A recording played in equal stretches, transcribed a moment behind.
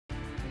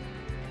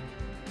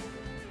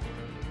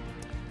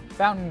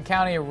Fountain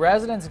County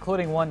residents,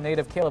 including one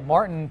native Caleb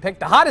Martin, picked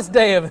the hottest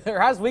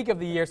week of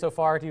the year so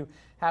far to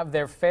have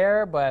their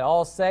fair, but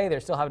all say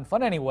they're still having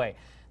fun anyway.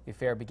 The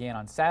fair began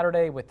on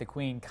Saturday with the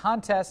Queen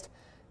contest.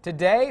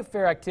 Today,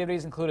 fair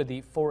activities included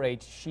the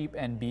 4-H sheep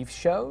and beef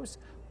shows,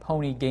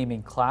 pony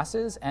gaming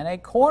classes, and a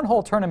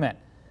cornhole tournament.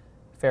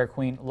 Fair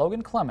Queen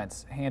Logan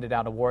Clements handed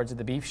out awards at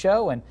the beef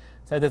show and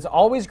said it's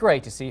always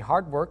great to see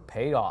hard work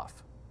paid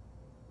off.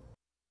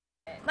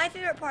 My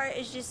favorite part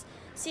is just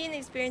seeing the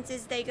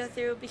experiences they go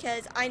through,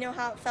 because I know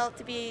how it felt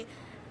to be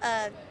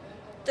a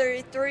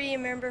third-year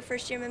member,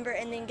 first-year member,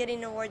 and then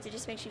getting awards. It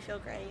just makes you feel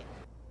great.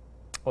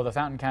 Well, the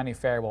Fountain County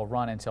Fair will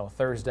run until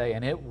Thursday,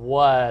 and it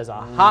was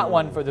a hot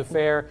one for the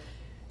fair,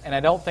 and I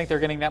don't think they're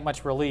getting that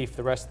much relief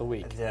the rest of the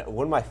week. Yeah,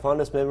 one of my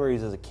fondest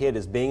memories as a kid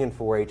is being in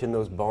 4-H in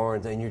those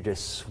barns, and you're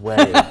just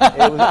sweating.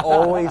 It was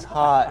always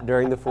hot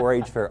during the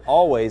 4-H fair,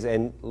 always,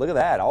 and look at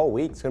that, all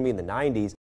week it's going to be in the 90s.